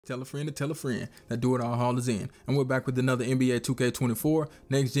Tell a friend to tell a friend that Do It All Hall is in. And we're back with another NBA 2K24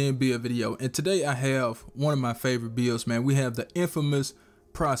 next gen build video. And today I have one of my favorite builds, man. We have the infamous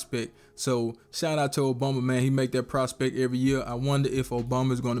prospect. So shout out to Obama, man. He make that prospect every year. I wonder if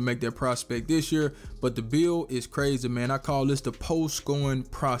Obama is going to make that prospect this year, but the build is crazy, man. I call this the post scoring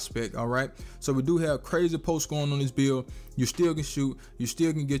prospect. All right, so we do have crazy post scoring on this build. You still can shoot, you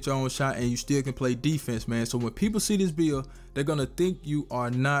still can get your own shot, and you still can play defense, man. So when people see this build, they're gonna think you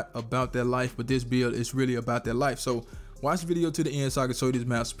are not about that life, but this build is really about that life. So watch the video to the end so I can show you this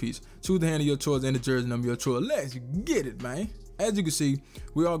masterpiece. Choose the hand of your choice and the jersey number of your choice. Let's get it, man. As you can see,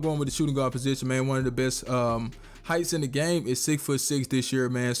 we are going with the shooting guard position, man. One of the best heights in the game is 6'6" this year,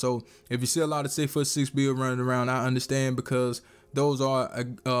 man. So if you see a lot of 6'6" build running around, I understand, because those are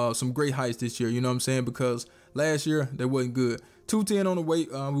some great heights this year. You know what I'm saying? Because last year they wasn't good. 210 on the weight.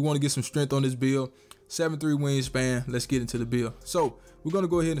 We want to get some strength on this build. 7'3" wingspan. Let's get into the build. So we're going to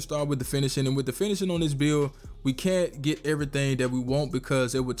go ahead and start with the finishing. And with the finishing on this build, we can't get everything that we want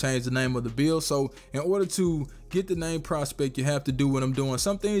because it would change the name of the build. So in order to get the name prospect, you have to do what I'm doing.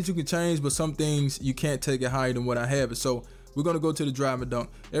 Some things you can change, but some things you can't take it higher than what I have it. So we're going to go to the driving dunk.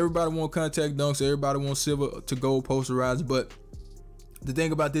 Everybody want contact dunks. Everybody wants silver to gold posterized. But the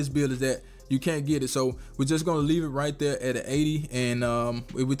thing about this build is that you can't get it, so we're just going to leave it right there at an 80, and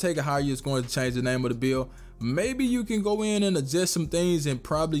if we take it higher, it's going to change the name of the build. Maybe you can go in and adjust some things and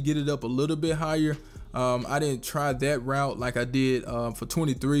probably get it up a little bit higher. I didn't try that route like I did for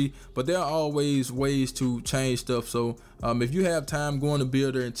 23, but there are always ways to change stuff. So if you have time, go on the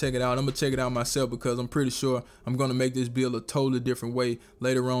builder and check it out. I'm gonna check it out myself because I'm pretty sure I'm gonna make this build a totally different way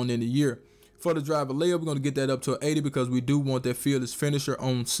later on in the year. For the driver layup, we're going to get that up to an 80 because we do want that fearless finisher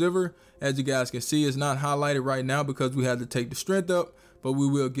on silver. As you guys can see, it's not highlighted right now because we had to take the strength up, but we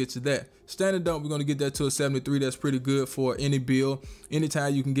will get to that. Standard dunk, we're going to get that to a 73. That's pretty good for any build.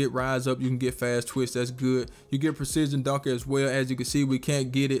 Anytime you can get rise up, you can get fast twist. That's good. You get precision dunker as well. As you can see, we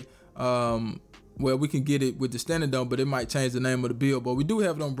can't get it. Well, we can get it with the standard dunk, but it might change the name of the build. But we do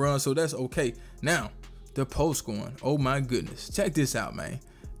have it on bronze, so that's okay. Now, the post scoring. Oh my goodness. Check this out, man.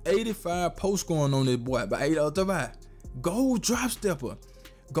 85 post scoring on this boy by 8 out of 5. Gold drop stepper,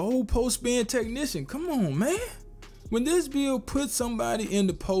 gold post spin technician. Come on, man. When this build puts somebody in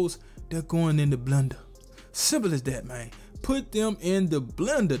the post, they're going in the blender. Simple as that, man. Put them in the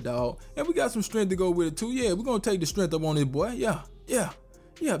blender, dog. And we got some strength to go with it too. Yeah, we're gonna take the strength up on this boy.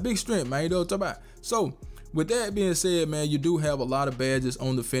 Yeah, big strength, man. You know what I'm talking about? So with that being said, man, you do have a lot of badges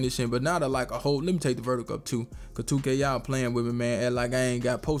on the finishing, but not like a whole. Let me take the vertical up too, cause 2K y'all playing with me, man. Act like I ain't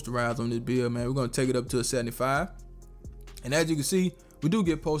got posterized on this build, man. We're gonna take it up to a 75, and as you can see, we do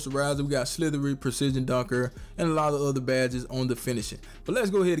get posterized. We got slithery, precision dunker, and a lot of other badges on the finishing. But let's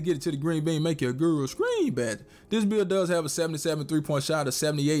go ahead and get it to the green bean. Make your guru screen badge. This build does have a 77 3-point shot. A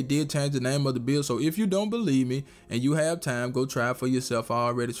 78 did change the name of the build. So if you don't believe me and you have time, go try it for yourself. I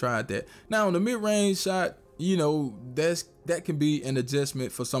already tried that. Now on the mid-range shot, you know, that can be an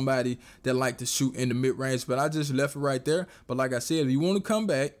adjustment for somebody that like to shoot in the mid-range, but I just left it right there. But like I said, if you want to come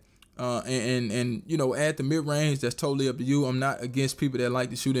back and you know, add the mid-range, that's totally up to you. I'm not against people that like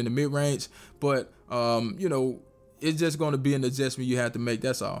to shoot in the mid-range, but you know, it's just going to be an adjustment you have to make.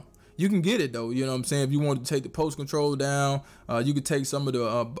 That's all. You can get it though, you know what I'm saying? If you want to take the post control down, you could take some of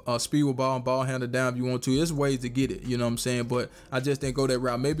the speed with ball and ball handle down if you want to. There's ways to get it, you know what I'm saying? But I just didn't go that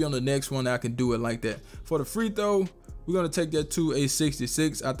route. Maybe on the next one I can do it like that. For the free throw, we're going to take that to a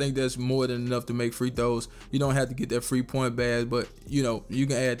 66. I think that's more than enough to make free throws. You don't have to get that free point badge, but you know, you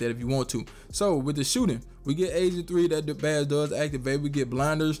can add that if you want to. So with the shooting, we get Agent 3, that the badge does activate. We get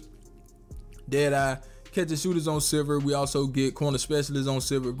blinders, dead eye, catching shooters on silver. We also get corner specialists on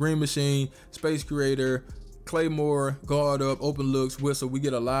silver, green machine, space creator, claymore, guard up, open looks, whistle. We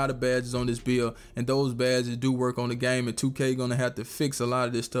get a lot of badges on this build, and those badges do work on the game, and 2K gonna have to fix a lot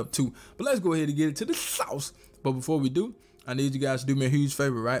of this stuff too. But let's go ahead and get it to the sauce. But before we do, I need you guys to do me a huge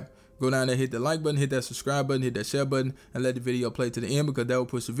favor, right? Go down there, hit the like button, hit that subscribe button, hit that share button, and let the video play to the end, because that will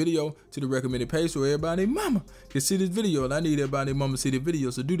push the video to the recommended page so everybody mama can see this video. And I need everybody mama to see the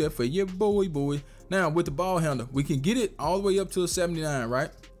video, so do that for your boy. Now with the ball handle, we can get it all the way up to a 79, right?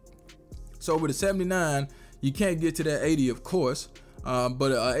 So with a 79, you can't get to that 80, of course,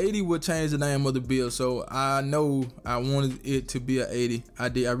 but a 80 would change the name of the build. So I know I wanted it to be a 80. I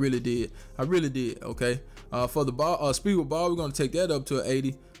really did. Okay. For the ball, speed with ball, we're gonna take that up to an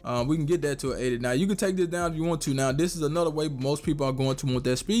 80. We can get that to an 80. Now you can take this down if you want to. Now this is another way most people are going to want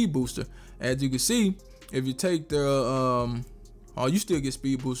that speed booster. As you can see, if you take the oh, you still get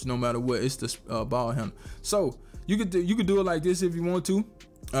speed booster no matter what. It's the ball handle. So you could do it like this if you want to.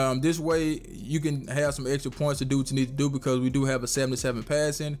 This way you can have some extra points to do what you need to do, because we do have a 77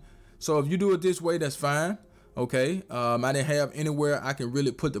 passing. So if you do it this way, that's fine. Okay. I didn't have anywhere I can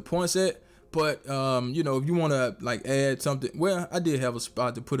really put the points at. But, you know, if you want to like add something, well, I did have a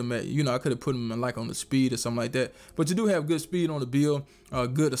spot to put them at, you know, I could have put them like on the speed or something like that. But you do have good speed on the build,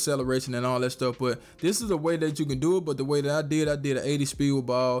 good acceleration and all that stuff. But this is a way that you can do it. But the way that I did an 80 speed with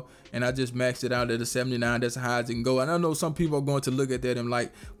ball, and I just maxed it out at a 79. That's how high as it can go. And I know some people are going to look at that and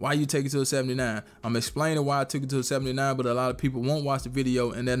like, why you take it to a 79? I'm explaining why I took it to a 79, but a lot of people won't watch the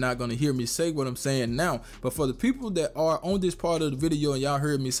video and they're not going to hear me say what I'm saying now. But for the people that are on this part of the video and y'all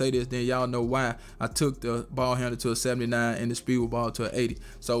heard me say this, then y'all know why I took the ball handle to a 79 and the speed with ball to an 80.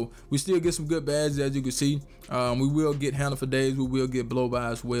 So we still get some good badges, as you can see. We will get handle for days, we will get blow by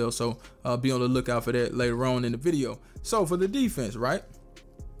as well. So be on the lookout for that later on in the video. So for the defense, right?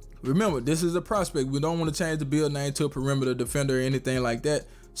 Remember, this is a prospect. We don't want to change the build name to a perimeter defender or anything like that.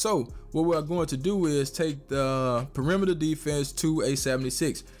 So what we're going to do is take the perimeter defense to a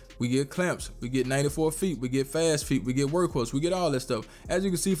 76. We get clamps, we get 94 feet, we get fast feet, we get workhorse, we get all that stuff. As you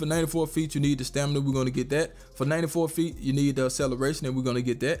can see, for 94 feet, you need the stamina, we're going to get that. For 94 feet, you need the acceleration, and we're going to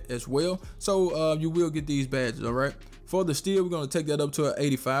get that as well. So you will get these badges, all right? For the steal, we're going to take that up to an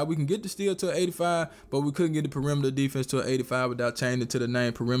 85. We can get the steal to an 85, but we couldn't get the perimeter defense to an 85 without changing it to the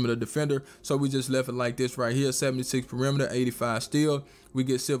name perimeter defender. So we just left it like this right here, 76 perimeter, 85 steal. We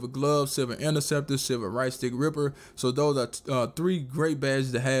get silver gloves, silver interceptor, silver right stick ripper. So those are 3 great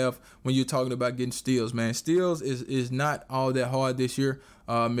badges to have when you're talking about getting steals, man. Steals is not all that hard this year.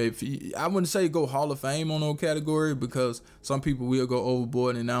 I wouldn't say go Hall of Fame on no category, because some people will go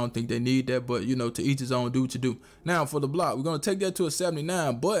overboard and I don't think they need that, but you know, to each his own, do what you do. Now for the block, we're going to take that to a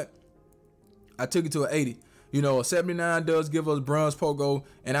 79, but I took it to an 80. You know, a 79 does give us bronze pogo,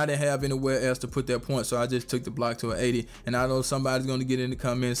 and I didn't have anywhere else to put that point, so I just took the block to an 80. And I know somebody's going to get in the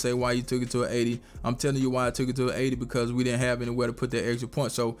comments and say why you took it to an 80. I'm telling you why I took it to an 80, because we didn't have anywhere to put that extra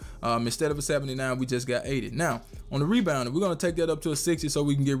point. So instead of a 79, we just got 80. Now, on the rebounding, we're going to take that up to a 60 so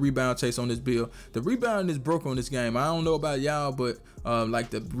we can get rebound chase on this build. The rebounding is broke on this game. I don't know about y'all, but like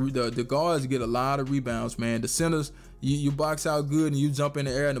the guards get a lot of rebounds, man. The centers, you box out good and you jump in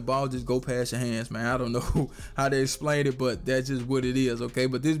the air and the ball just go past your hands, man. I don't know how they explain it, but that's just what it is, okay?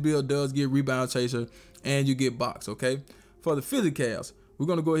 But this build does get rebound chaser and you get box, okay? For the physicals, we're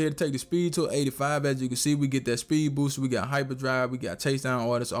going to go ahead and take the speed to 85. As you can see, we get that speed boost. We got hyperdrive. We got chase down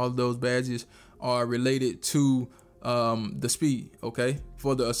artists. All of those badges are related to the speed, okay?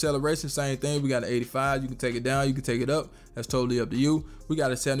 For the acceleration, same thing. We got an 85. You can take it down, you can take it up. That's totally up to you. We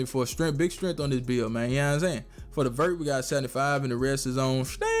got a 74 strength, big strength on this build, man. You know what I'm saying? For the vert, we got a 75, and the rest is on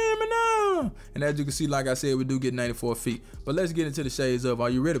stamina. And as you can see, like I said, we do get 94 feet. But let's get into the shades of. Are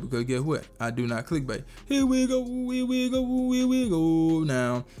you ready? Because guess what? I do not clickbait. Here we go, here we go, here we go.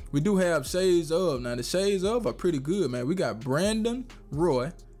 Now, we do have shades of. Now, the shades of are pretty good, man. We got Brandon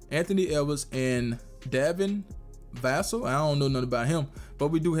Roy, Anthony Edwards, and Davin Vassell. I don't know nothing about him, but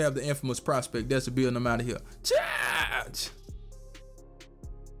we do have the infamous prospect. That's the build. I'm out of here. Charge!